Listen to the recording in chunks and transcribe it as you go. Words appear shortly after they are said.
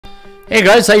Hey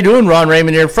guys, how you doing? Ron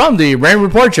Raymond here from the Raymond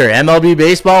Report, your MLB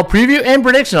baseball preview and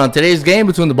prediction on today's game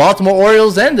between the Baltimore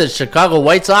Orioles and the Chicago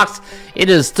White Sox. It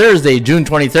is Thursday, June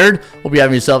 23rd. Hope you're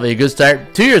having yourself a good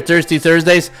start to your Thirsty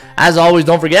Thursdays. As always,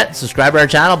 don't forget, subscribe to our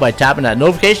channel by tapping that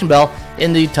notification bell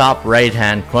in the top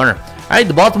right-hand corner. Alright,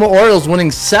 the Baltimore Orioles winning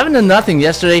 7-0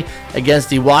 yesterday against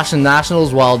the Washington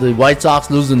Nationals, while the White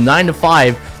Sox losing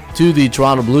 9-5 to the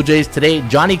Toronto Blue Jays. Today,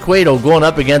 Johnny Cueto going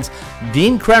up against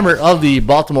Dean Kremer of the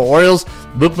Baltimore Orioles.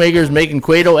 Bookmakers making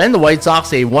Cueto and the White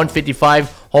Sox a 155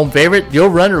 home favorite. The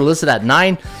over-under listed at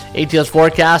 9. ATS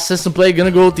forecast system play going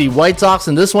to go with the White Sox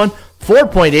in this one.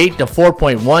 4.8 to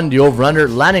 4.1. The over-under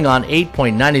landing on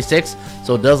 8.96.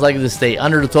 So it does like to stay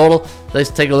under the total. Let's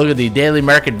take a look at the daily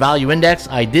market value index.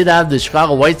 I did have the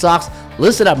Chicago White Sox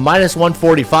listed at minus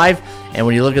 145. And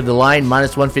when you look at the line,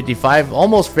 minus 155,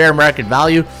 almost fair market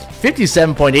value.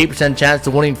 57.8% chance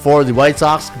to winning for the White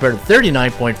Sox compared to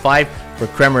 39.5% for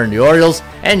Kremer and the Orioles.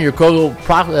 And your Kogo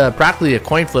practically a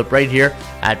coin flip right here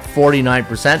at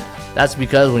 49%. That's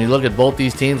because when you look at both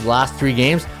these teams' last 3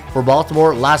 games, for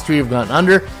Baltimore, last 3 have gone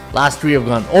under, last 3 have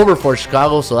gone over for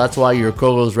Chicago, so that's why your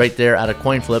Kogo is right there at a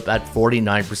coin flip at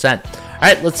 49%. All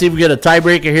right, let's see if we get a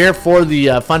tiebreaker here for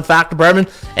the fun fact department.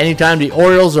 Anytime the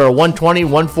Orioles are a 120,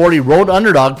 140 road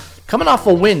underdog, coming off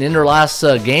a win in their last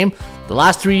game, the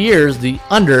last 3 years, the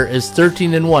under is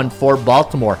 13-1 for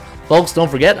Baltimore. Folks, don't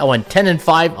forget, I went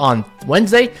 10-5 on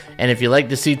Wednesday, and if you'd like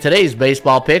to see today's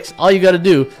baseball picks, all you got to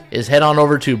do is head on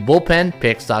over to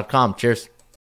bullpenpicks.com. Cheers.